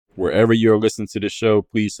Wherever you're listening to the show,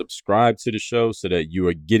 please subscribe to the show so that you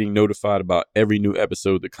are getting notified about every new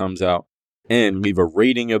episode that comes out, and leave a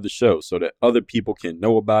rating of the show so that other people can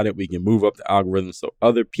know about it. We can move up the algorithm so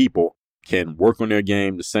other people can work on their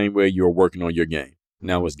game the same way you're working on your game.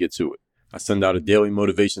 Now let's get to it. I send out a daily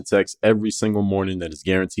motivation text every single morning that is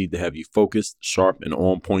guaranteed to have you focused, sharp, and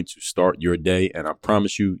on point to start your day, and I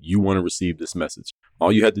promise you, you want to receive this message.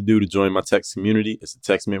 All you have to do to join my text community is to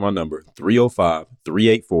text me at my number,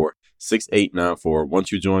 305-384-6894.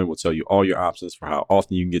 Once you join, we'll tell you all your options for how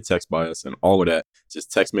often you can get text by us and all of that.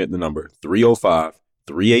 Just text me at the number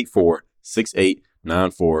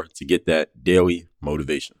 305-384-6894 to get that daily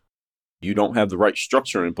motivation. You don't have the right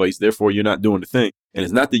structure in place, therefore you're not doing the thing. And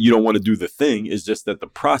it's not that you don't want to do the thing, it's just that the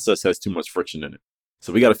process has too much friction in it.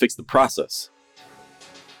 So we got to fix the process.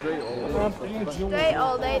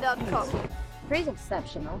 StayAllDay.com. Pretty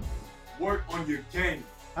exceptional. Work on your game.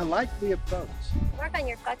 I like the approach. Work on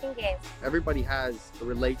your fucking game. Everybody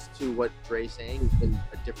relates to what Dre's saying in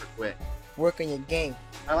a different way. Work on your game.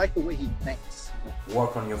 I like the way he thinks.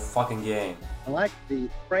 Work on your fucking game. I like the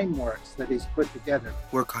frameworks that he's put together.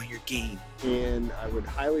 Work on your game. And I would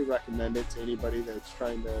highly recommend it to anybody that's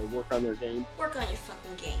trying to work on their game. Work on your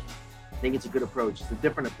fucking game. I think it's a good approach. It's a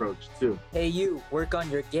different approach, too. Hey, you, work on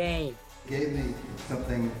your game. Gave me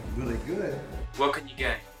something really good. Work on your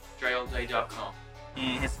game. StayAllDay.com.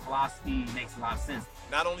 And his philosophy makes a lot of sense.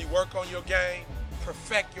 Not only work on your game,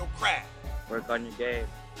 perfect your craft. Work on your game.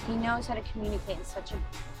 He knows how to communicate in such a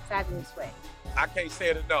fabulous way. I can't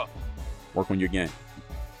say it enough. Work on your game.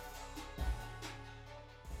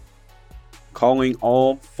 Calling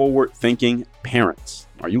all forward-thinking parents.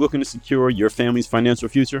 Are you looking to secure your family's financial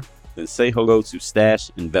future? Then say hello to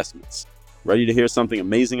Stash Investments. Ready to hear something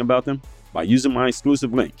amazing about them? By using my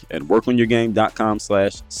exclusive link at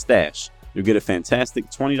workonyourgame.com/stash, you'll get a fantastic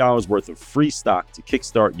 $20 worth of free stock to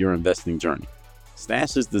kickstart your investing journey.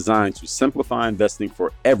 Stash is designed to simplify investing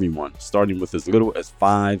for everyone, starting with as little as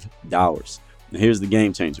 $5. Now here's the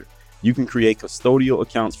game changer. You can create custodial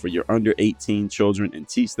accounts for your under 18 children and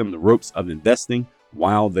teach them the ropes of investing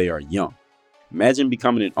while they are young. Imagine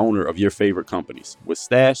becoming an owner of your favorite companies. With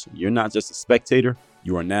Stash, you're not just a spectator,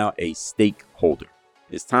 you are now a stakeholder.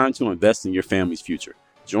 It's time to invest in your family's future.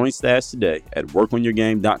 Join Stash today at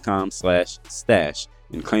workonyourgame.com/stash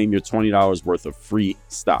and claim your $20 worth of free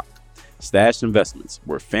stock. Stash Investments,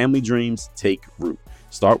 where family dreams take root.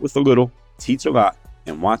 Start with a little, teach a lot,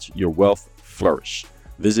 and watch your wealth flourish.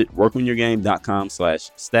 Visit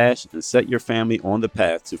workonyourgame.com/stash and set your family on the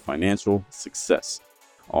path to financial success.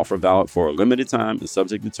 Offer valid for a limited time and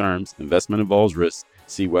subject to terms. Investment involves risk.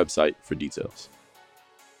 See website for details.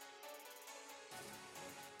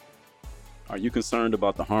 Are you concerned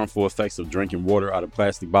about the harmful effects of drinking water out of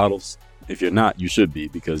plastic bottles? If you're not, you should be,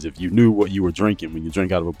 because if you knew what you were drinking when you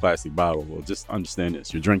drink out of a plastic bottle, well, just understand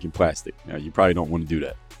this. You're drinking plastic. Now, you probably don't want to do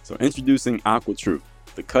that. So introducing AquaTru,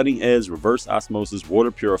 the cutting-edge reverse osmosis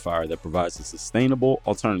water purifier that provides a sustainable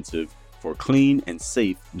alternative for clean and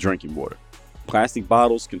safe drinking water. Plastic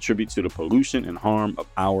bottles contribute to the pollution and harm of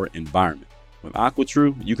our environment. With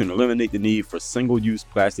AquaTru, you can eliminate the need for single-use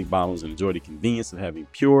plastic bottles and enjoy the convenience of having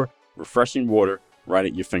pure, refreshing water right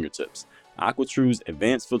at your fingertips. AquaTru's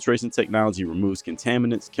advanced filtration technology removes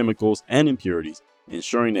contaminants, chemicals, and impurities,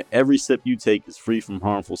 ensuring that every sip you take is free from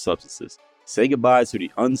harmful substances. Say goodbye to the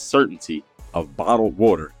uncertainty of bottled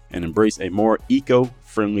water and embrace a more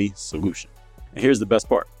eco-friendly solution. And here's the best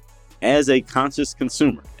part. As a conscious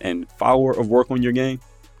consumer and follower of Work on Your Game,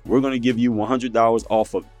 we're going to give you $100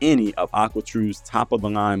 off of any of AquaTru's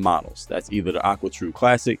top-of-the-line models. That's either the AquaTru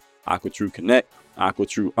Classic, AquaTru Connect,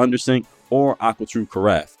 AquaTru Undersink, or AquaTru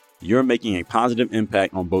Carafe. You're making a positive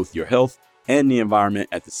impact on both your health and the environment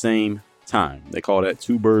at the same time. They call that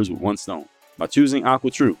two birds with one stone. By choosing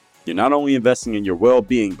AquaTru, you're not only investing in your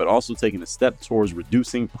well-being, but also taking a step towards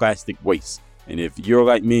reducing plastic waste. And if you're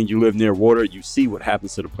like me and you live near water, you see what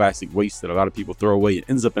happens to the plastic waste that a lot of people throw away. It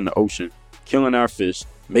ends up in the ocean, killing our fish,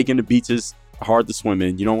 making the beaches hard to swim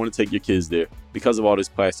in. You don't want to take your kids there because of all this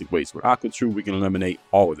plastic waste. With AquaTru, we can eliminate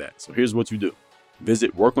all of that. So here's what you do.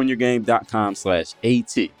 Visit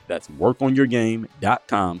workonyourgame.com/AT. That's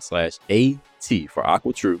workonyourgame.com/AT for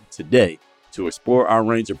AquaTru today to explore our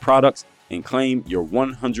range of products and claim your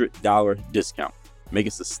 $100 discount. Make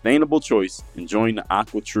a sustainable choice and join the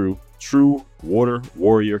AquaTru True Water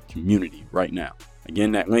Warrior community right now.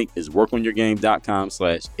 Again, that link is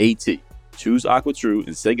workonyourgame.com/AT. Choose AquaTru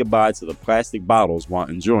and say goodbye to the plastic bottles while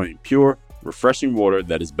enjoying pure, refreshing water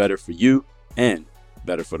that is better for you and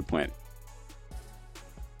better for the planet.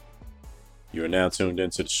 You are now tuned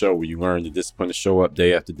into the show where you learn the discipline to show up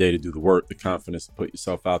day after day to do the work, the confidence to put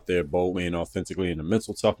yourself out there boldly and authentically, and the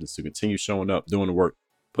mental toughness to continue showing up, doing the work,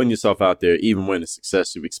 putting yourself out there even when the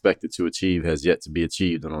success you expected to achieve has yet to be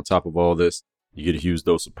achieved. And on top of all this, you get a huge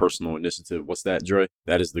dose of personal initiative. What's that, Dre?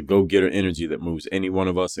 That is the go-getter energy that moves any one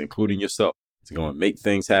of us, including yourself, to go and make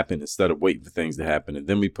things happen instead of waiting for things to happen. And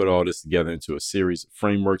then we put all this together into a series of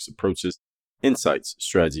frameworks, approaches, insights,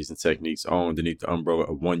 strategies, and techniques, all underneath the umbrella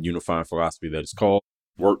of one unifying philosophy that is called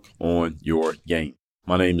Work on Your Game.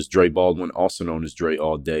 My name is Dre Baldwin, also known as Dre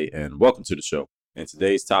All Day, and welcome to the show. And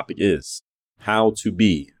today's topic is how to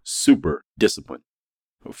be super disciplined.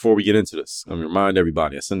 Before we get into this, let me remind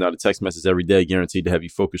everybody, I send out a text message every day guaranteed to have you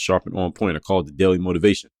focused, sharp, and on point. I call it the daily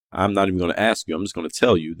motivation. I'm not even going to ask you. I'm just going to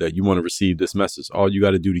tell you that you want to receive this message. All you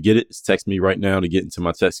got to do to get it is text me right now to get into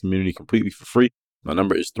my text community completely for free. My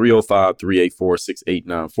number is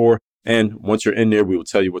 305-384-6894. And once you're in there, we will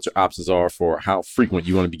tell you what your options are for how frequent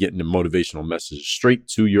you want to be getting the motivational messages straight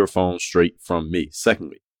to your phone, straight from me.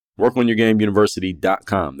 Secondly,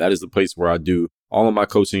 workonyourgameuniversity.com. That is the place where I do all of my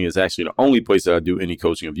coaching. Is actually the only place that I do any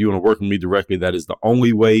coaching. If you want to work with me directly, that is the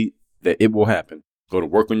only way that it will happen. Go to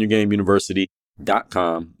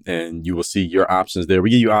workonyourgameuniversity.com and you will see your options there.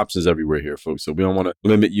 We give you options everywhere here, folks. So we don't want to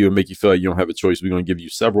limit you and make you feel like you don't have a choice. We're going to give you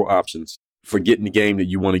several options for getting the game that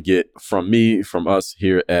you want to get from me, from us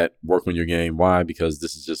here at Work On Your Game. Why? Because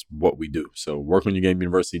this is just what we do. So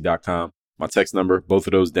workonyourgameuniversity.com, my text number, both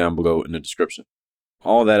of those down below in the description.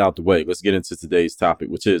 All that out the way, let's get into today's topic,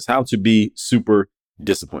 which is how to be super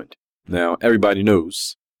disciplined. Now, everybody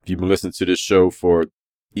knows, if you've been listening to this show for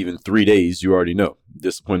even 3 days, you already know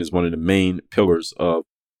discipline is one of the main pillars of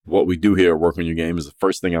what we do here at Work On Your Game. Is the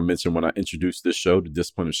first thing I mentioned when I introduced this show. The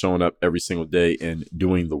discipline of showing up every single day and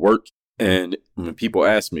doing the work. And when people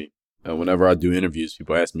ask me, whenever I do interviews,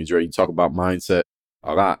 people ask me, Dre, you talk about mindset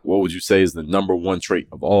a lot. What would you say is the number one trait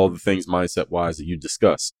of all the things mindset-wise that you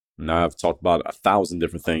discuss? Now, I've talked about 1,000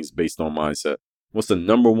 different things based on mindset. What's the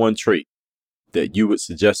number one trait that you would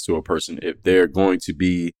suggest to a person if they're going to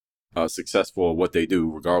be successful at what they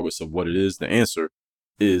do, regardless of what it is? The answer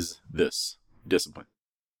is this: discipline.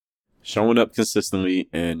 Showing up consistently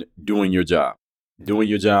and doing your job. Doing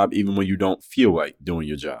your job even when you don't feel like doing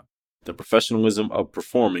your job. The professionalism of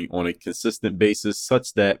performing on a consistent basis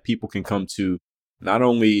such that people can come to not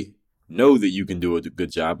only know that you can do a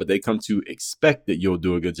good job, but they come to expect that you'll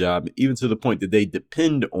do a good job, even to the point that they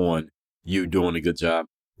depend on you doing a good job,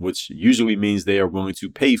 which usually means they are willing to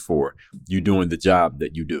pay for you doing the job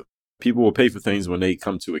that you do. People will pay for things when they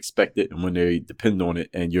come to expect it and when they depend on it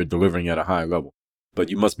and you're delivering at a high level. But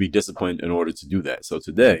you must be disciplined in order to do that. So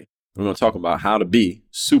today, we're going to talk about how to be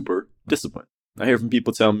super disciplined. I hear from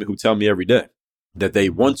people who tell me every day that they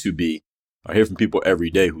want to be. I hear from people every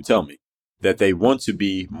day who tell me that they want to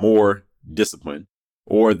be more disciplined,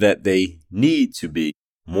 or that they need to be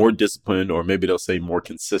more disciplined, or maybe they'll say more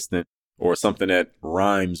consistent, or something that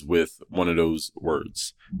rhymes with one of those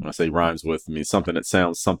words. When I say rhymes with, I mean something that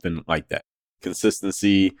sounds something like that.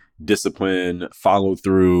 Consistency, discipline, follow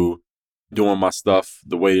through, doing my stuff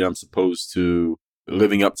the way I'm supposed to,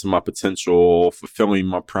 living up to my potential, fulfilling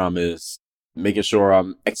my promise, making sure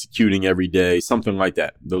I'm executing every day, something like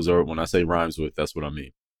that. Those are, when I say rhymes with, that's what I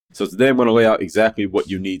mean. So today I'm going to lay out exactly what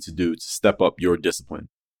you need to do to step up your discipline.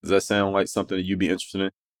 Does that sound like something that you'd be interested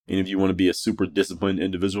in? And if you want to be a super disciplined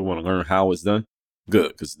individual, want to learn how it's done? Good,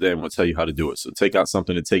 because today I'm going to tell you how to do it. So take out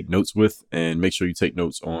something to take notes with and make sure you take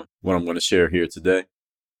notes on what I'm going to share here today.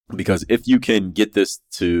 Because if you can get this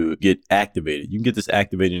to get activated, you can get this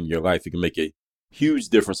activated in your life, it can make a huge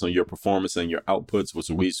difference on your performance and your outputs, which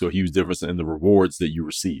will lead to a huge difference in the rewards that you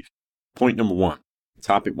receive. Point number one,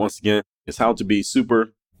 topic once again, is how to be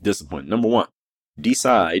super discipline. Number one,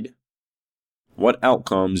 decide what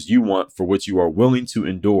outcomes you want for which you are willing to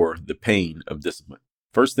endure the pain of discipline.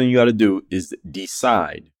 First thing you got to do is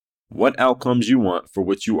decide what outcomes you want for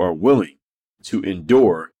which you are willing to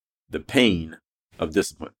endure the pain of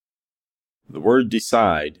discipline. The word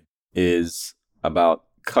decide is about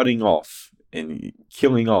cutting off and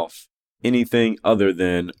killing off anything other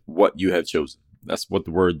than what you have chosen. That's what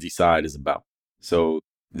the word decide is about. So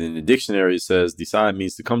in the dictionary, it says decide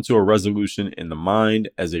means to come to a resolution in the mind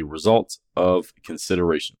as a result of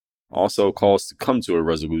consideration. Also calls to come to a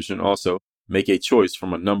resolution. Also make a choice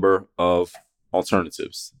from a number of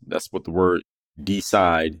alternatives. That's what the word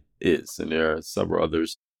decide is. And there are several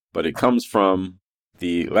others, but it comes from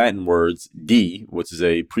the Latin words de, which is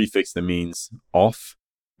a prefix that means off.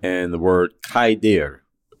 And the word caedere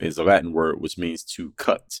is a Latin word, which means to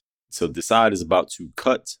cut. So decide is about to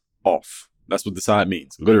cut off. That's what decide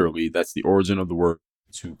means. Literally, that's the origin of the word,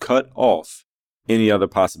 to cut off any other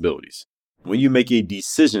possibilities. When you make a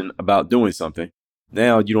decision about doing something,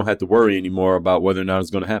 now you don't have to worry anymore about whether or not it's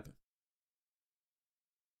going to happen.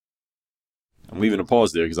 I'm leaving a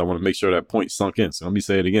pause there because I want to make sure that point sunk in. So let me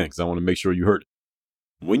say it again because I want to make sure you heard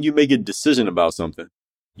it. When you make a decision about something,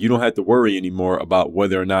 you don't have to worry anymore about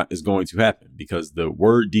whether or not it's going to happen, because the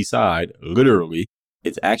word decide, literally,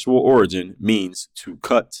 its actual origin means to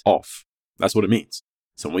cut off. That's what it means.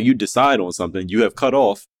 So when you decide on something, you have cut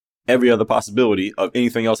off every other possibility of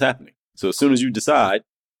anything else happening. So as soon as you decide,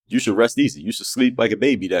 you should rest easy. You should sleep like a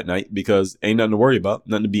baby that night because ain't nothing to worry about,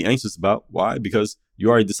 nothing to be anxious about. Why? Because you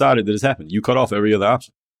already decided that it's happening. You cut off every other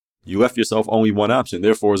option. You left yourself only one option.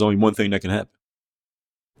 Therefore, there's only one thing that can happen.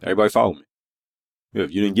 Everybody follow me.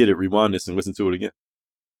 If you didn't get it, rewind this and listen to it again.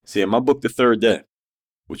 See, in my book, The Third Day,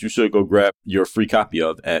 which you should go grab your free copy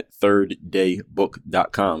of at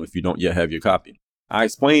thirddaybook.com if you don't yet have your copy, I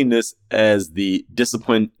explain this as the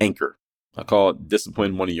discipline anchor. I call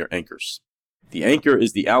discipline one of your anchors. The anchor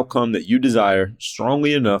is the outcome that you desire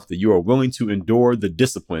strongly enough that you are willing to endure the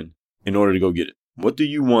discipline in order to go get it. What do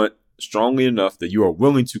you want strongly enough that you are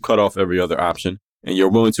willing to cut off every other option and you're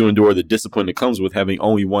willing to endure the discipline that comes with having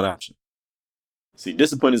only one option? See,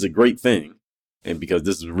 discipline is a great thing. And because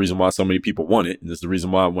this is the reason why so many people want it. And this is the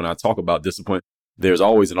reason why when I talk about discipline, there's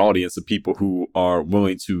always an audience of people who are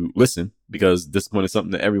willing to listen, because discipline is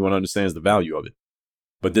something that everyone understands the value of it.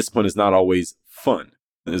 But discipline is not always fun.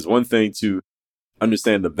 There's one thing to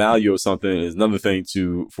understand the value of something, and there's another thing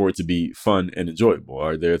for it to be fun and enjoyable.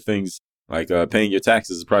 Or there are things like paying your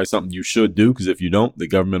taxes is probably something you should do, because if you don't, the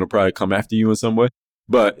government will probably come after you in some way.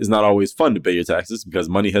 But it's not always fun to pay your taxes because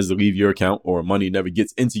money has to leave your account, or money never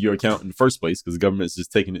gets into your account in the first place because the government is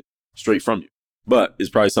just taking it straight from you. But it's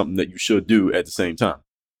probably something that you should do at the same time.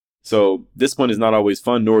 So discipline is not always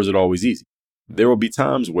fun, nor is it always easy. There will be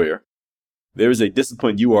times where there is a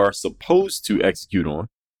discipline you are supposed to execute on,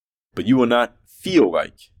 but you will not feel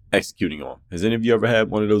like executing on. Has any of you ever had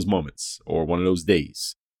one of those moments or one of those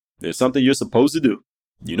days? There's something you're supposed to do.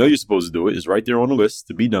 You know you're supposed to do it. It's right there on the list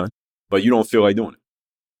to be done, but you don't feel like doing it.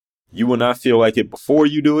 You will not feel like it before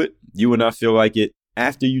you do it. You will not feel like it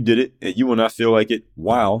after you did it. And you will not feel like it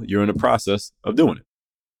while you're in the process of doing it.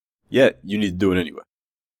 Yet you need to do it anyway.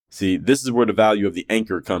 See, this is where the value of the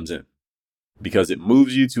anchor comes in, because it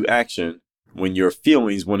moves you to action when your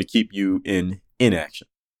feelings want to keep you in inaction.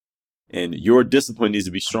 And your discipline needs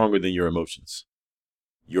to be stronger than your emotions.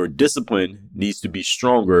 Your discipline needs to be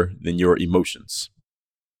stronger than your emotions.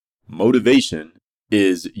 Motivation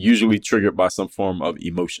is usually triggered by some form of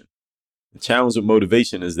emotion. The challenge with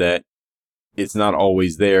motivation is that it's not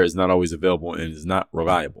always there, it's not always available, and it's not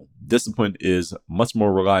reliable. Discipline is much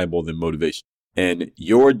more reliable than motivation. And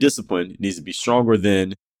your discipline needs to be stronger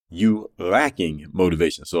than you lacking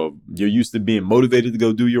motivation. So you're used to being motivated to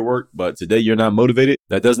go do your work, but today you're not motivated.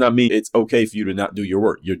 That does not mean it's okay for you to not do your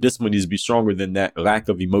work. Your discipline needs to be stronger than that lack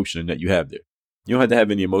of emotion that you have there. You don't have to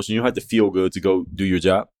have any emotion. You don't have to feel good to go do your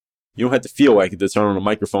job. You don't have to feel like it to turn on a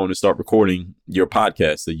microphone and start recording your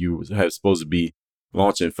podcast that you have supposed to be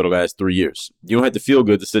launching for the last 3 years. You don't have to feel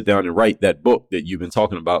good to sit down and write that book that you've been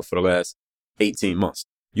talking about for the last 18 months.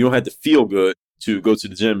 You don't have to feel good to go to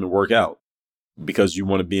the gym and work out because you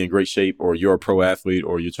want to be in great shape, or you're a pro athlete,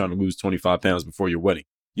 or you're trying to lose 25 pounds before your wedding.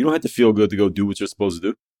 You don't have to feel good to go do what you're supposed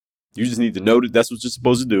to do. You just need to know that that's what you're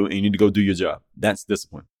supposed to do, and you need to go do your job. That's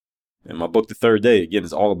discipline. And my book, The Third Day, again,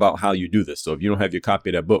 is all about how you do this. So if you don't have your copy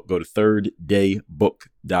of that book, go to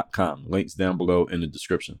thirddaybook.com. Links down below in the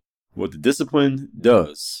description. What the discipline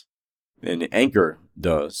does, and the anchor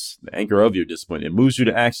does, the anchor of your discipline, it moves you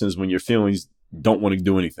to actions when your feelings don't want to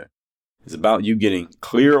do anything. It's about you getting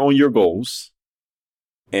clear on your goals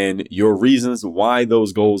and your reasons why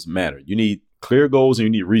those goals matter. You need clear goals and you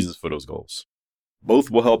need reasons for those goals.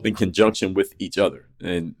 Both will help in conjunction with each other.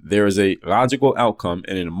 And there is a logical outcome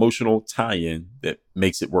and an emotional tie-in that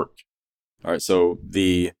makes it work. All right, so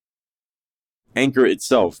the anchor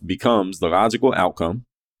itself becomes the logical outcome.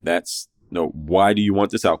 That's, why do you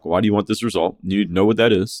want this outcome? Why do you want this result? You need to know what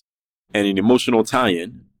that is. And an emotional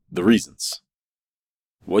tie-in, the reasons.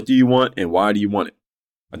 What do you want and why do you want it?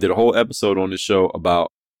 I did a whole episode on this show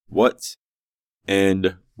about what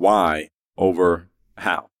and why over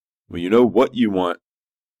how. When you know what you want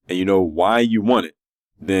and you know why you want it,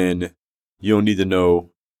 then you don't need to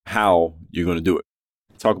know how you're going to do it.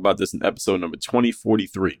 I'll talk about this in episode number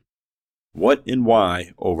 2043. What and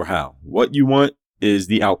why over how. What you want is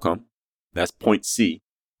the outcome. That's point C.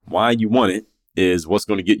 Why you want it is what's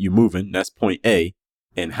going to get you moving. That's point A.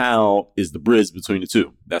 And how is the bridge between the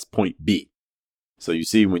two. That's point B. So you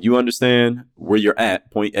see, when you understand where you're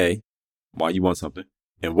at, point A, why you want something,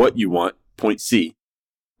 and what you want, point C,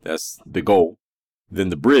 that's the goal. Then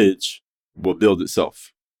the bridge will build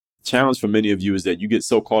itself. The challenge for many of you is that you get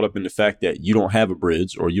so caught up in the fact that you don't have a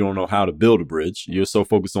bridge or you don't know how to build a bridge. You're so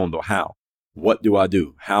focused on the how. What do I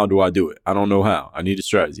do? How do I do it? I don't know how. I need a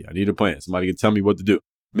strategy. I need a plan. Somebody can tell me what to do.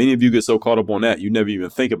 Many of you get so caught up on that, you never even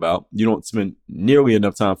think about, you don't spend nearly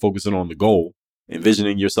enough time focusing on the goal,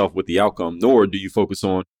 envisioning yourself with the outcome, nor do you focus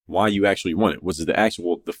on why you actually want it, which is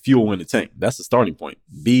the fuel in the tank. That's the starting point.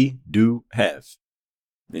 Be, do, have.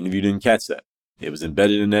 Many of you didn't catch that. It was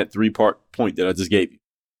embedded in that 3-part point that I just gave you.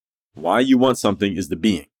 Why you want something is the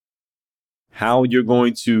being. How you're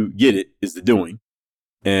going to get it is the doing.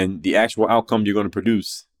 And the actual outcome you're going to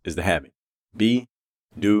produce is the having. Be,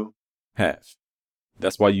 do, have.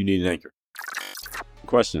 That's why you need an anchor.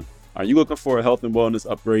 Question. Are you looking for a health and wellness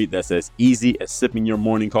upgrade that's as easy as sipping your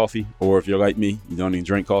morning coffee? Or if you're like me, you don't even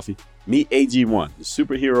drink coffee? Meet AG1, the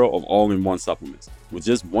superhero of all-in-one supplements. With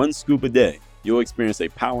just 1 scoop a day, you'll experience a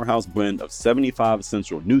powerhouse blend of 75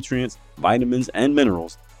 essential nutrients, vitamins, and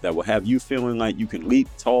minerals that will have you feeling like you can leap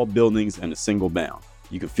tall buildings in a single bound.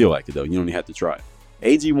 You can feel like it though, you don't even have to try it.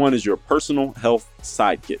 AG1 is your personal health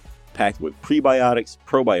sidekick, packed with prebiotics,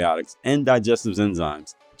 probiotics, and digestive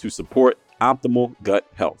enzymes to support optimal gut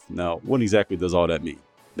health. Now, what exactly does all that mean?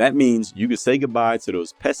 That means you can say goodbye to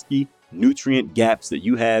those pesky nutrient gaps that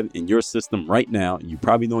you have in your system right now, and you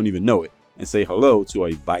probably don't even know it, and say hello to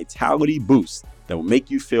a vitality boost that will make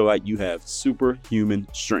you feel like you have superhuman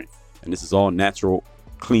strength. And this is all natural,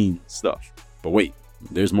 clean stuff. But wait,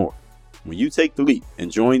 there's more. When you take the leap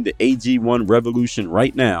and join the AG1 revolution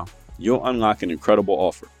right now, you'll unlock an incredible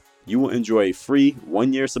offer. You will enjoy a free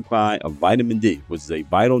 1-year supply of vitamin D, which is a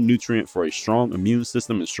vital nutrient for a strong immune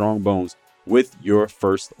system and strong bones, with your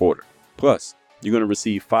first order. Plus, you're going to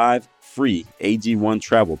receive 5 free AG1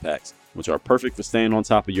 travel packs, which are perfect for staying on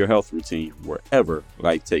top of your health routine wherever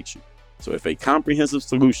life takes you. So if a comprehensive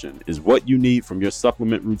solution is what you need from your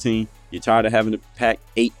supplement routine, you're tired of having to pack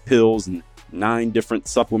 8 pills and 9 different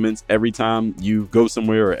supplements every time you go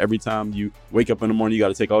somewhere, or every time you wake up in the morning, you got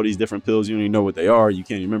to take all these different pills. You don't even know what they are. You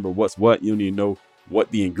can't remember what's what. You don't even know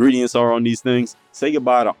what the ingredients are on these things. Say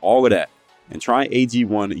goodbye to all of that and try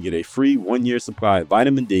AG1 and get a free 1-year supply of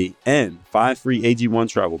vitamin D and 5 free AG1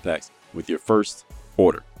 travel packs with your first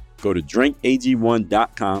order. Go to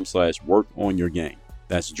drinkag1.com/work-on-your-game.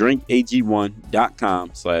 That's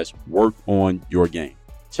drinkag1.com/work-on-your-game.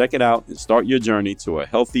 Check it out and start your journey to a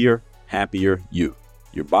healthier, happier you.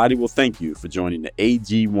 Your body will thank you for joining the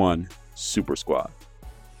AG1 Super Squad.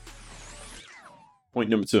 Point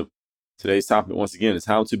number 2. Today's topic, once again, is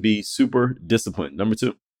how to be super disciplined. Number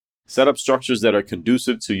 2, set up structures that are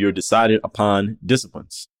conducive to your decided upon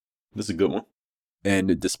disciplines. This is a good one.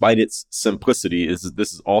 And despite its simplicity,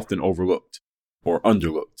 this is often overlooked or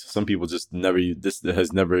underlooked. Some people just this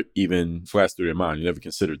has never even flashed through their mind. You never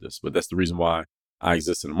considered this, but that's the reason why I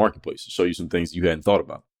exist in the marketplace, to show you some things you hadn't thought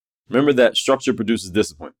about. Remember that structure produces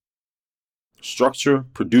discipline. Structure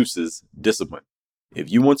produces discipline.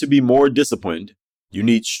 If you want to be more disciplined, you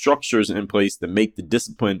need structures in place to make the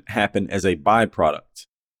discipline happen as a byproduct,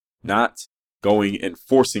 not going and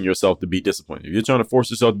forcing yourself to be disciplined. If you're trying to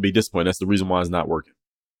force yourself to be disciplined, that's the reason why it's not working.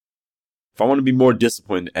 If I want to be more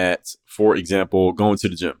disciplined at, for example, going to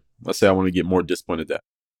the gym, let's say I want to get more disciplined at that,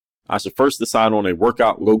 I should first decide on a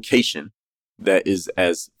workout location that is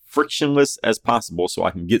as frictionless as possible so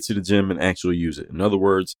I can get to the gym and actually use it. In other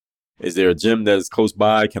words, is there a gym that is close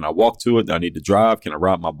by? Can I walk to it? Do I need to drive? Can I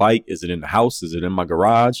ride my bike? Is it in the house? Is it in my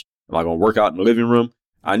garage? Am I going to work out in the living room?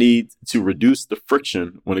 I need to reduce the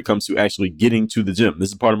friction when it comes to actually getting to the gym. This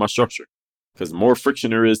is part of my structure, because the more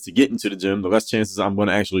friction there is to get into the gym, the less chances I'm going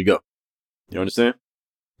to actually go. You understand?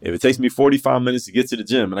 If it takes me 45 minutes to get to the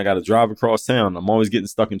gym and I got to drive across town, I'm always getting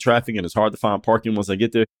stuck in traffic and it's hard to find parking once I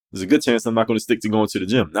get there, there's a good chance I'm not going to stick to going to the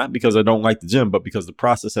gym. Not because I don't like the gym, but because the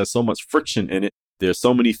process has so much friction in it. There's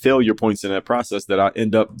so many failure points in that process that I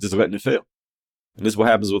end up just letting it fail. And this is what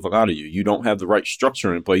happens with a lot of you. You don't have the right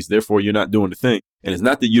structure in place. Therefore, you're not doing the thing. And it's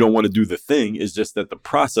not that you don't want to do the thing. It's just that the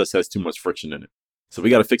process has too much friction in it. So we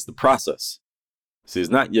got to fix the process. See, it's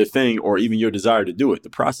not your thing or even your desire to do it. The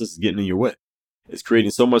process is getting in your way. It's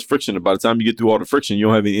creating so much friction that by the time you get through all the friction, you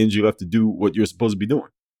don't have any energy left to do what you're supposed to be doing.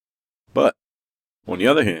 But on the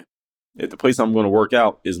other hand, if the place I'm going to work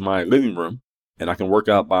out is my living room, and I can work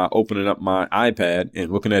out by opening up my iPad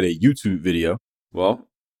and looking at a YouTube video, well,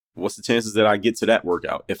 what's the chances that I get to that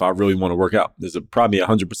workout if I really want to work out? There's probably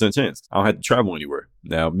 100% chance. I don't have to travel anywhere.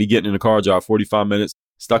 Now, me getting in a car drive 45 minutes,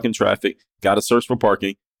 stuck in traffic, got to search for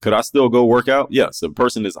parking. Could I still go work out? Yes. A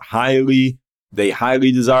person is highly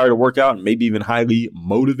desire to work out and maybe even highly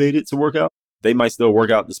motivated to work out. They might still work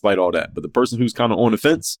out despite all that. But the person who's kind of on the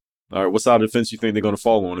fence, all right, what side of the fence you think they're going to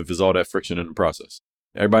fall on if there's all that friction in the process?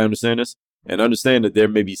 Everybody understand this? And understand that there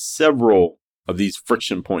may be several of these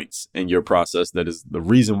friction points in your process that is the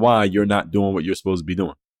reason why you're not doing what you're supposed to be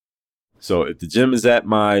doing. So if the gym is at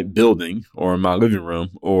my building or in my living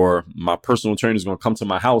room, or my personal trainer is going to come to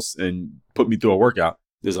my house and put me through a workout,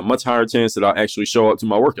 there's a much higher chance that I'll actually show up to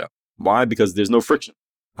my workout. Why? Because there's no friction.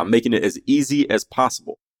 I'm making it as easy as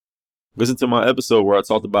possible. Listen to my episode where I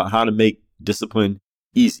talked about how to make discipline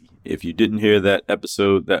easy. If you didn't hear that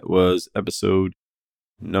episode, that was episode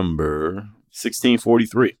number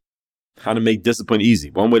 1643. How to make discipline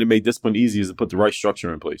easy. One way to make discipline easy is to put the right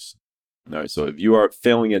structure in place. All right, so if you are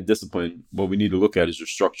failing at discipline, what we need to look at is your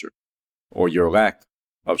structure or your lack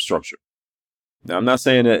of structure. Now, I'm not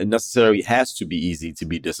saying that it necessarily has to be easy to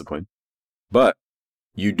be disciplined, but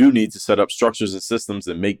you do need to set up structures and systems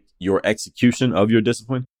that make your execution of your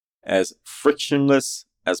discipline as frictionless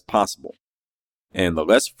as possible. And the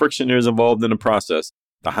less friction there is involved in the process,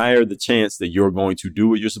 the higher the chance that you're going to do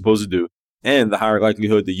what you're supposed to do, and the higher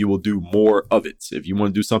likelihood that you will do more of it. If you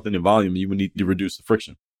want to do something in volume, you will need to reduce the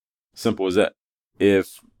friction. Simple as that.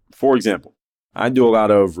 If, for example, I do a lot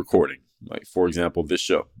of recording, like, for example, this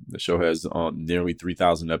show. The show has nearly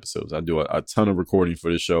 3,000 episodes. I do a ton of recording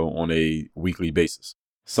for this show on a weekly basis.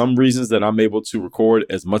 Some reasons that I'm able to record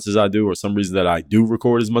as much as I do, or some reasons that I do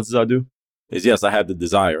record as much as I do, is yes, I have the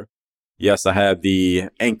desire. Yes, I have the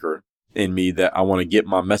anchor in me that I want to get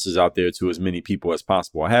my message out there to as many people as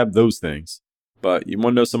possible. I have those things. But you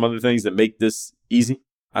want to know some other things that make this easy?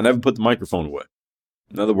 I never put the microphone away.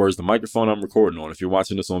 In other words, the microphone I'm recording on, if you're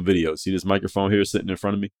watching this on video, see this microphone here sitting in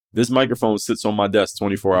front of me? This microphone sits on my desk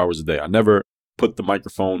 24 hours a day. I never put the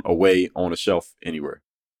microphone away on a shelf anywhere.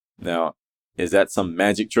 Now, is that some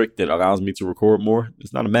magic trick that allows me to record more?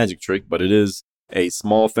 It's not a magic trick, but it is a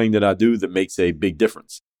small thing that I do that makes a big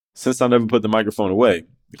difference. Since I never put the microphone away,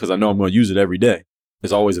 because I know I'm going to use it every day,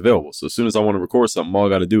 it's always available. So as soon as I want to record something, all I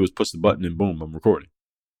got to do is push the button and boom, I'm recording.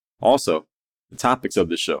 Also, the topics of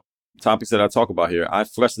this show. Topics that I talk about here, I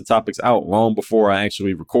flesh the topics out long before I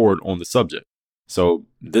actually record on the subject. So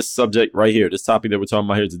this subject right here, this topic that we're talking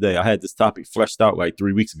about here today, I had this topic fleshed out like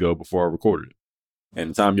 3 weeks ago before I recorded it.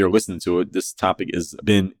 And the time you're listening to it, this topic has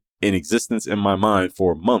been in existence in my mind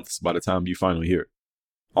for months by the time you finally hear it.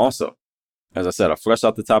 Also, as I said, I fleshed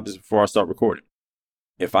out the topics before I start recording.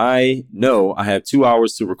 If I know I have 2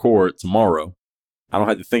 hours to record tomorrow, I don't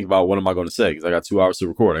have to think about what am I going to say because I got 2 hours to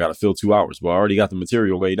record. I got to fill 2 hours. Well, I already got the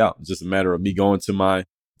material laid out. It's just a matter of me going to my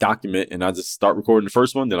document and I just start recording the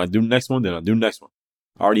first one, then I do the next one, then I do the next one.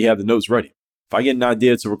 I already have the notes ready. If I get an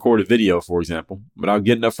idea to record a video, for example, without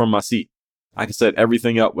getting up from my seat, I can set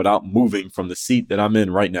everything up without moving from the seat that I'm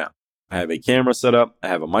in right now. I have a camera set up. I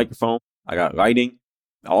have a microphone. I got lighting.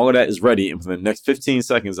 All of that is ready. And within the next 15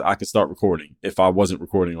 seconds, I can start recording if I wasn't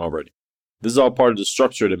recording already. This is all part of the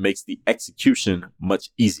structure that makes the execution much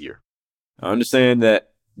easier. I understand that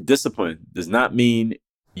discipline does not mean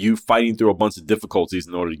you fighting through a bunch of difficulties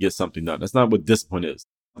in order to get something done. That's not what discipline is.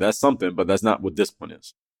 That's something, but that's not what discipline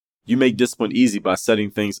is. You make discipline easy by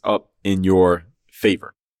setting things up in your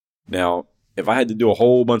favor. Now, if I had to do a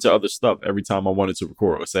whole bunch of other stuff every time I wanted to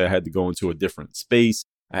record, let's say I had to go into a different space,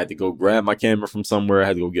 I had to go grab my camera from somewhere, I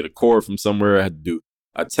had to go get a cord from somewhere, I had to do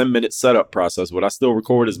a 10-minute setup process. Would I still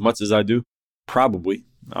record as much as I do? Probably.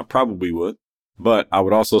 I probably would. But I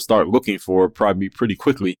would also start looking for, probably pretty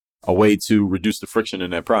quickly, a way to reduce the friction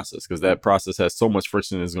in that process because that process has so much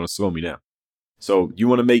friction that it's going to slow me down. So you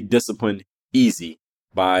want to make discipline easy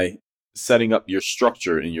by setting up your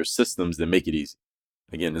structure and your systems that make it easy.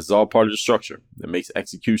 Again, this is all part of the structure that makes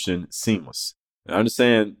execution seamless. And I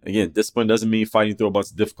understand, again, discipline doesn't mean fighting through a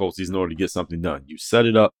bunch of difficulties in order to get something done. You set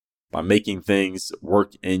it up by making things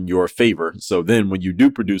work in your favor. So then when you do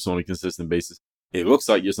produce on a consistent basis, it looks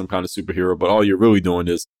like you're some kind of superhero, but all you're really doing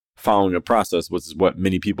is following a process, which is what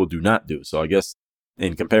many people do not do. So I guess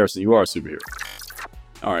in comparison, you are a superhero.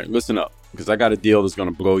 All right, listen up, because I got a deal that's going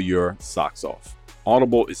to blow your socks off.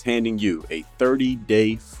 Audible is handing you a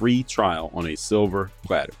 30-day free trial on a silver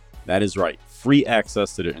platter. That is right, free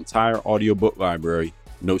access to their entire audiobook library,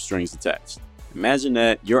 no strings attached. Imagine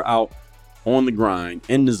that you're out on the grind,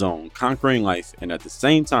 in the zone, conquering life, and at the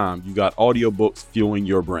same time, you got audiobooks fueling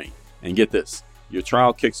your brain. And get this, your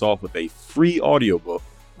trial kicks off with a free audiobook.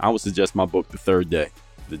 I would suggest my book, The Third Day,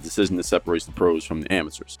 The Decision That Separates the Pros from the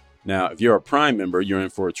Amateurs. Now, if you're a Prime member, you're in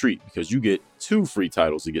for a treat because you get 2 free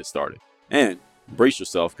titles to get started. And brace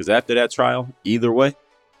yourself, because after that trial, either way,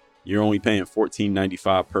 you're only paying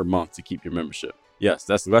 $14.95 per month to keep your membership. Yes,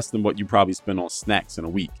 that's less than what you probably spend on snacks in a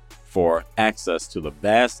week for access to the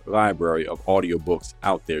vast library of audiobooks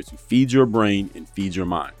out there to feed your brain and feed your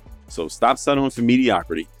mind. So stop settling for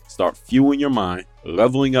mediocrity, start fueling your mind,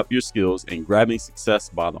 leveling up your skills, and grabbing success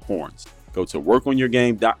by the horns. Go to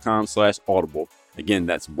workonyourgame.com/audible. Again,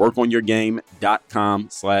 that's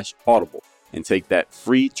workonyourgame.com/audible and take that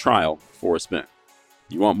free trial for a spin.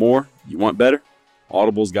 You want more? You want better?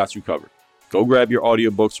 Audible's got you covered. Go grab your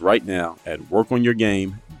audiobooks right now at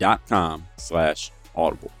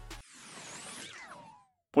workonyourgame.com/audible.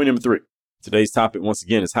 Point number 3. Today's topic, once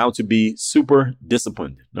again, is how to be super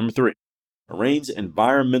disciplined. Number 3, arrange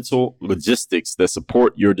environmental logistics that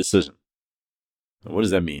support your decision. Now, what does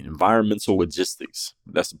that mean? Environmental logistics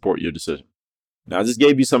that support your decision. Now, I just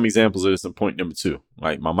gave you some examples of this in point number 2.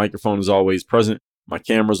 Like, my microphone is always present. My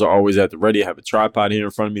cameras are always at the ready. I have a tripod here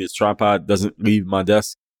in front of me. This tripod doesn't leave my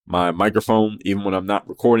desk. My microphone, even when I'm not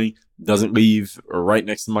recording, doesn't leave or right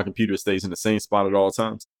next to my computer. It stays in the same spot at all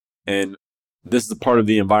times. And this is a part of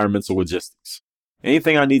the environmental logistics.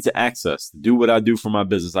 Anything I need to access to do what I do for my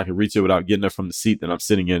business, I can reach it without getting up from the seat that I'm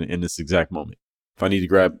sitting in this exact moment. If I need to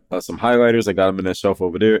grab some highlighters, I got them in that shelf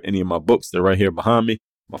over there. Any of my books, they're right here behind me.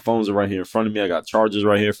 My phones are right here in front of me. I got chargers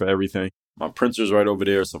right here for everything. My printer's right over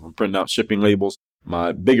there. So if I'm printing out shipping labels,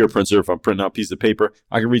 my bigger printer, if I'm printing out a piece of paper,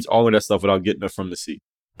 I can reach all of that stuff without getting up from the seat.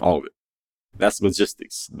 All of it. That's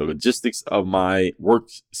logistics. The logistics of my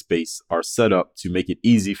workspace are set up to make it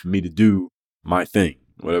easy for me to do my thing,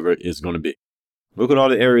 whatever it is going to be. Look at all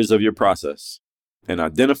the areas of your process and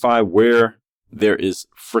identify where there is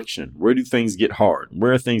friction. Where do things get hard?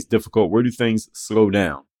 Where are things difficult? Where do things slow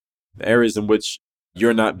down? The areas in which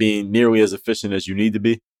you're not being nearly as efficient as you need to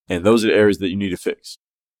be. And those are the areas that you need to fix.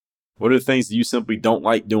 What are the things that you simply don't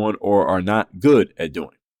like doing or are not good at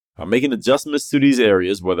doing? By making adjustments to these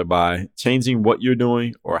areas, whether by changing what you're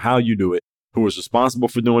doing or how you do it, who is responsible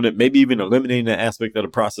for doing it, maybe even eliminating that aspect of the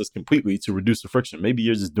process completely to reduce the friction. Maybe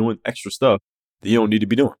you're just doing extra stuff that you don't need to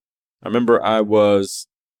be doing. I remember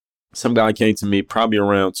some guy came to me probably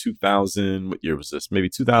around 2000, what year was this? Maybe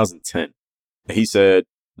 2010. And he said,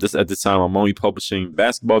 this at this time, I'm only publishing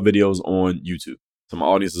basketball videos on YouTube. So my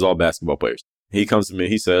audience is all basketball players. He comes to me,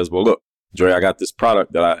 he says, well, look, Dre, I got this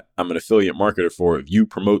product that I'm an affiliate marketer for. If you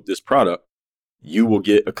promote this product, you will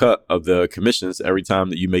get a cut of the commissions every time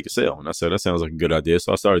that you make a sale. And I said, that sounds like a good idea.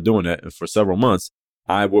 So I started doing that. And for several months,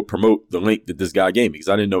 I would promote the link that this guy gave me because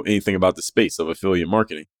I didn't know anything about the space of affiliate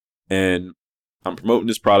marketing. And I'm promoting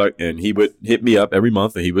this product and he would hit me up every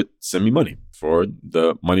month and he would send me money for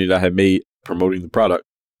the money that I had made promoting the product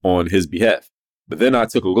on his behalf. But then I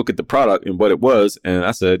took a look at the product and what it was. And I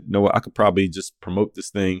said, you know what, I could probably just promote this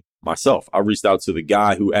thing myself. I reached out to the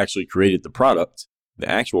guy who actually created the product, the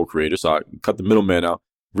actual creator. So I cut the middleman out,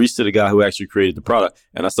 reached to the guy who actually created the product.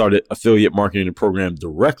 And I started affiliate marketing the program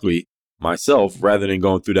directly myself rather than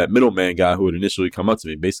going through that middleman guy who would initially come up to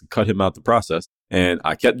me, basically cut him out the process. And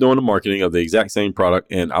I kept doing the marketing of the exact same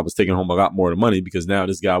product. And I was taking home a lot more of the money because now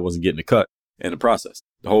this guy wasn't getting a cut in the process.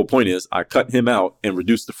 The whole point is I cut him out and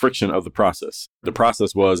reduced the friction of the process. The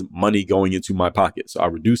process was money going into my pocket. So I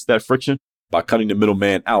reduced that friction by cutting the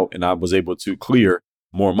middleman out and I was able to clear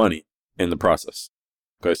more money in the process.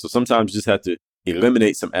 Okay, so sometimes you just have to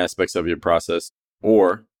eliminate some aspects of your process,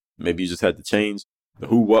 or maybe you just have to change the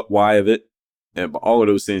who, what, why of it. And all of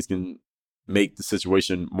those things can make the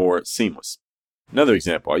situation more seamless. Another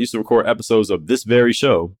example, I used to record episodes of this very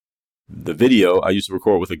show. The video I used to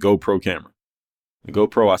record with a GoPro camera. The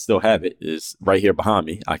GoPro, I still have it, is right here behind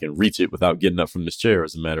me. I can reach it without getting up from this chair,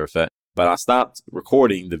 as a matter of fact. But I stopped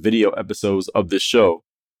recording the video episodes of this show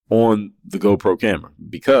on the GoPro camera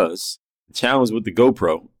because the challenge with the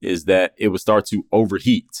GoPro is that it would start to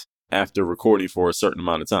overheat after recording for a certain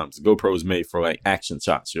amount of time. The GoPro is made for like action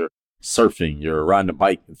shots. You're surfing, you're riding a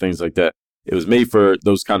bike and things like that. It was made for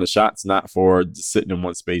those kind of shots, not for just sitting in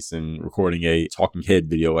one space and recording a talking head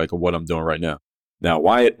video like what I'm doing right now. Now,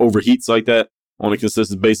 why it overheats like that on a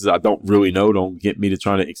consistent basis, I don't really know. Don't get me to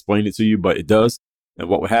try to explain it to you, but it does. And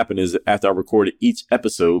what would happen is after I recorded each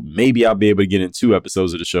episode, maybe I'll be able to get in 2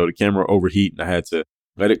 episodes of the show. The camera overheat and I had to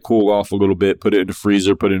let it cool off a little bit, put it in the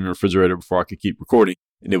freezer, put it in the refrigerator before I could keep recording.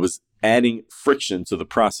 And it was adding friction to the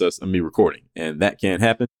process of me recording. And that can't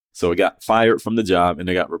happen. So it got fired from the job and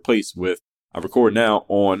it got replaced with, I record now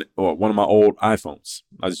on one of my old iPhones.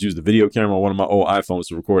 I just use the video camera on one of my old iPhones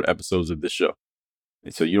to record episodes of this show.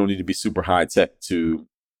 And so you don't need to be super high tech to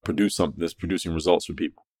produce something that's producing results for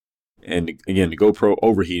people. And again, the GoPro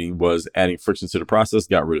overheating was adding friction to the process,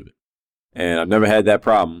 got rid of it. And I've never had that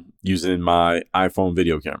problem using my iPhone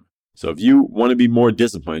video camera. So if you want to be more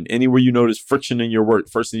disciplined, anywhere you notice friction in your work,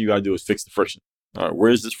 first thing you got to do is fix the friction. All right, where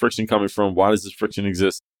is this friction coming from? Why does this friction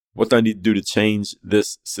exist? What do I need to do to change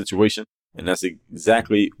this situation? And that's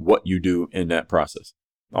exactly what you do in that process.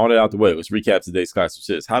 All that out the way, let's recap today's class, which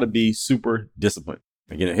is how to be super disciplined.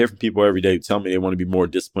 Again, I hear from people every day who tell me they want to be more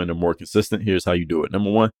disciplined or more consistent. Here's how you do it.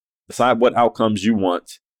 Number one, decide what outcomes you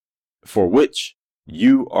want for which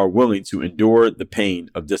you are willing to endure the pain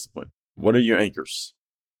of discipline. What are your anchors?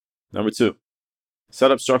 Number two,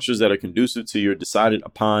 set up structures that are conducive to your decided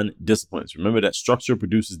upon disciplines. Remember that structure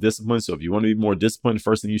produces discipline. So if you want to be more disciplined, the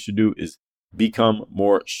first thing you should do is become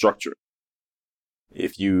more structured.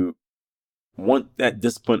 If you want that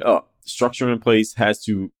discipline up, structure in place has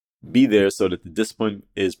to be there so that the discipline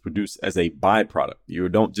is produced as a byproduct. You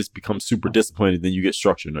don't just become super disciplined and then you get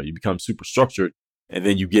structured. No, you become super structured and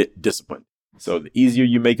then you get disciplined. So the easier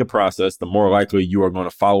you make a process, the more likely you are going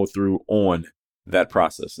to follow through on that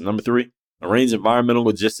process. And number three, arrange environmental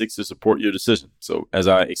logistics to support your decision. So as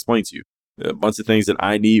I explained to you, a bunch of things that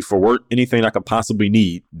I need for work, anything I could possibly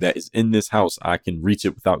need that is in this house, I can reach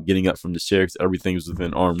it without getting up from the chair because everything is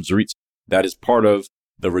within arm's reach. That is part of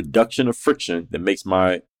the reduction of friction that makes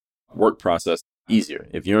my work process easier.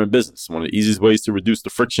 If you're in business, one of the easiest ways to reduce the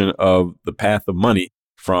friction of the path of money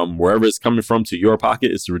from wherever it's coming from to your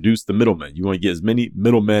pocket is to reduce the middlemen. You want to get as many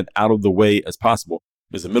middlemen out of the way as possible.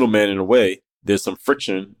 Because a middleman, in a way, there's some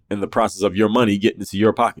friction in the process of your money getting into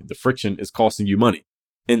your pocket. The friction is costing you money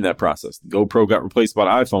in that process. The GoPro got replaced by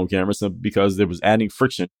the iPhone camera simply because there was adding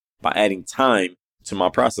friction by adding time to my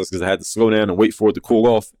process because I had to slow down and wait for it to cool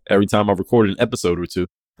off every time I recorded an episode or two.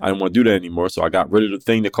 I didn't want to do that anymore. So I got rid of the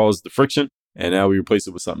thing that caused the friction and now we replace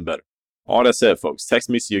it with something better. All that said, folks,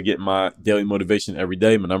 text me so you're getting my daily motivation every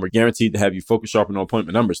day. My number guaranteed to have you focus, sharp, and on point.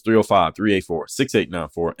 My number is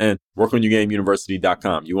 305-384-6894 and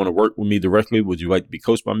workonyourgameuniversity.com. You want to work with me directly? Would you like to be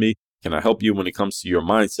coached by me? Can I help you when it comes to your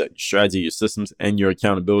mindset, your strategy, your systems, and your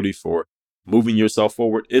accountability for moving yourself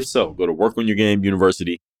forward? If so, go to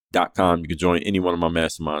workonyourgameuniversity.com. You can join any one of my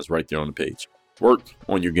masterminds right there on the page. Work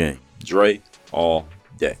on your game. Dre all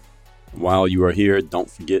day. While you are here,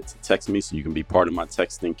 don't forget to text me so you can be part of my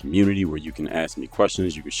texting community where you can ask me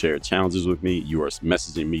questions. You can share challenges with me. You are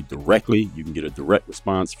messaging me directly. You can get a direct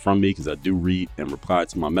response from me because I do read and reply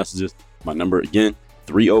to my messages. My number again,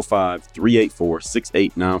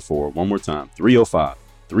 305-384-6894. One more time,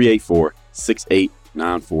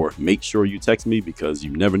 305-384-6894. Make sure you text me because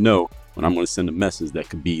you never know when I'm going to send a message that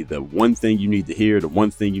could be the one thing you need to hear, the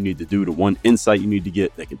one thing you need to do, the one insight you need to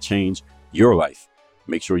get that could change your life.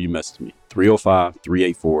 Make sure you message me,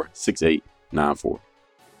 305-384-6894.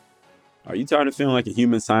 Are you tired of feeling like a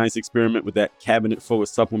human science experiment with that cabinet full of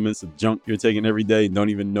supplements of junk you're taking every day and don't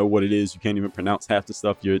even know what it is? You can't even pronounce half the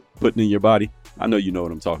stuff you're putting in your body. I know you know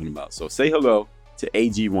what I'm talking about. So say hello to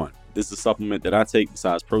AG1. This is a supplement that I take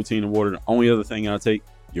besides protein and water. The only other thing I take,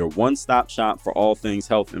 your one-stop shop for all things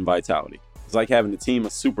health and vitality. It's like having a team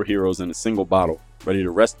of superheroes in a single bottle ready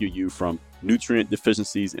to rescue you from nutrient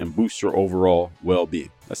deficiencies and boost your overall well-being.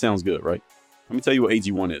 That sounds good, right? Let me tell you what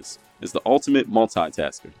AG1 is. It's the ultimate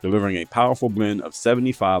multitasker, delivering a powerful blend of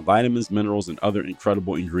 75 vitamins, minerals, and other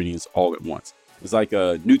incredible ingredients all at once. It's like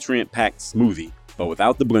a nutrient-packed smoothie, but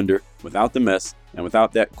without the blender, without the mess, and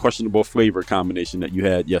without that questionable flavor combination that you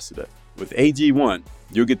had yesterday. With AG1,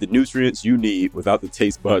 you'll get the nutrients you need without the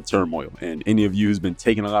taste bud turmoil. And any of you who's been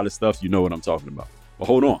taking a lot of stuff, you know what I'm talking about. But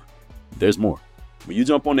hold on, there's more. When you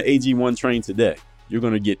jump on the AG1 train today, you're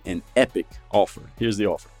going to get an epic offer. Here's the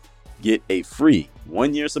offer. Get a free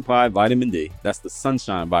 1-year supply of vitamin D. That's the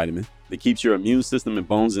sunshine vitamin that keeps your immune system and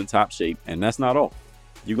bones in top shape. And that's not all.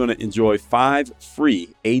 You're going to enjoy 5 free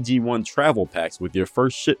AG1 travel packs with your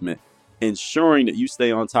first shipment, ensuring that you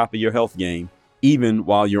stay on top of your health game even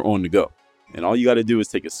while you're on the go. And all you got to do is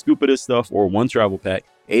take a scoop of this stuff or 1 travel pack,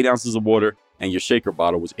 8 ounces of water, and your shaker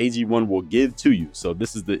bottle, which AG1 will give to you. So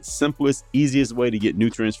this is the simplest, easiest way to get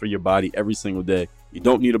nutrients for your body every single day. You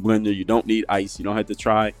don't need a blender. You don't need ice. You don't have to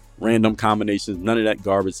try random combinations, none of that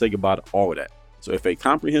garbage. Say goodbye to all of that. So if a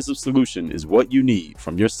comprehensive solution is what you need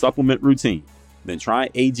from your supplement routine, then try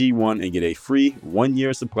AG1 and get a free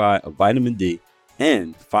 1-year supply of vitamin D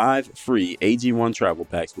and 5 free AG1 travel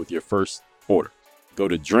packs with your first order. Go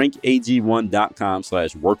to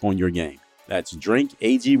drinkag1.com/workonyourgame. That's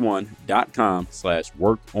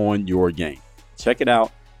drinkag1.com/workonyourgame. Check it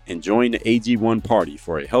out and join the AG1 party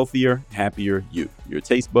for a healthier, happier you. Your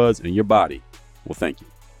taste buds and your body will thank you.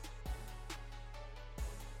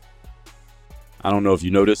 I don't know if you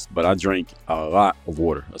noticed, but I drink a lot of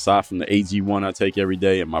water. Aside from the AG1 I take every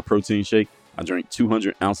day and my protein shake, I drink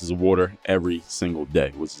 200 ounces of water every single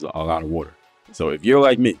day, which is a lot of water. So if you're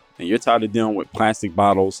like me and you're tired of dealing with plastic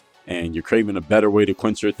bottles and you're craving a better way to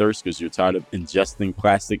quench your thirst because you're tired of ingesting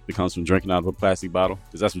plastic that comes from drinking out of a plastic bottle,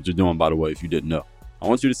 because that's what you're doing, by the way, if you didn't know, I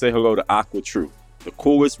want you to say hello to AquaTrue, the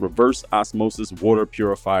coolest reverse osmosis water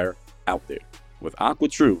purifier out there. With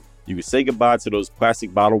AquaTrue, you can say goodbye to those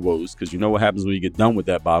plastic bottle woes, because you know what happens when you get done with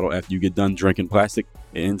that bottle after you get done drinking plastic.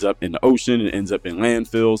 It ends up in the ocean, it ends up in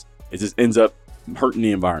landfills, it just ends up hurting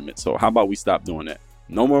the environment. So how about we stop doing that?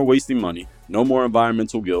 No more wasting money, no more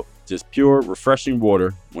environmental guilt, just pure, refreshing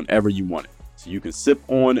water whenever you want it. So you can sip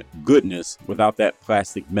on goodness without that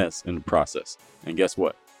plastic mess in the process. And guess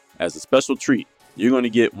what? As a special treat, you're going to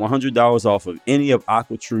get $100 off of any of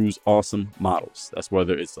AquaTrue's awesome models. That's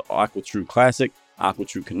whether it's the AquaTrue Classic,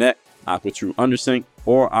 AquaTrue Connect, AquaTrue Undersink,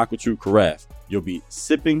 or AquaTrue Carafe. You'll be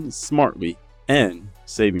sipping smartly and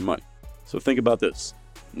saving money. So think about this.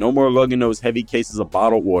 No more lugging those heavy cases of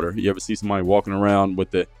bottled water. You ever see somebody walking around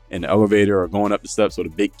with in the elevator or going up the steps with a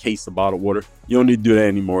big case of bottled water? You don't need to do that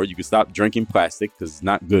anymore. You can stop drinking plastic because it's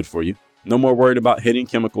not good for you. No more worried about hidden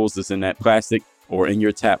chemicals that's in that plastic or in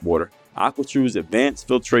your tap water. AquaTrue's advanced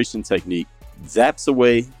filtration technique zaps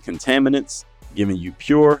away contaminants, giving you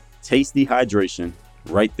pure, tasty hydration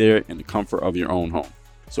right there in the comfort of your own home.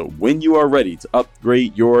 So when you are ready to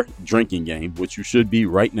upgrade your drinking game, which you should be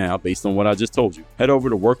right now based on what I just told you, head over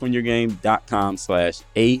to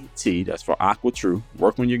workonyourgame.com/AT. That's for AquaTrue.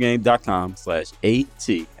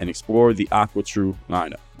 Workonyourgame.com/AT and explore the AquaTrue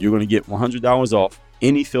lineup. You're going to get $100 off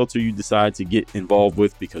any filter you decide to get involved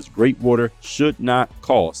with, because great water should not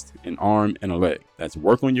cost an arm and a leg. That's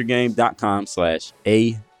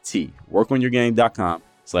workonyourgame.com/AT.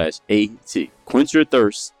 Workonyourgame.com/AT. Quench your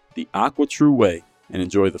thirst the AquaTrue way and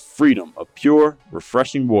enjoy the freedom of pure,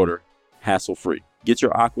 refreshing water, hassle-free. Get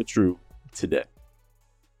your AquaTrue today.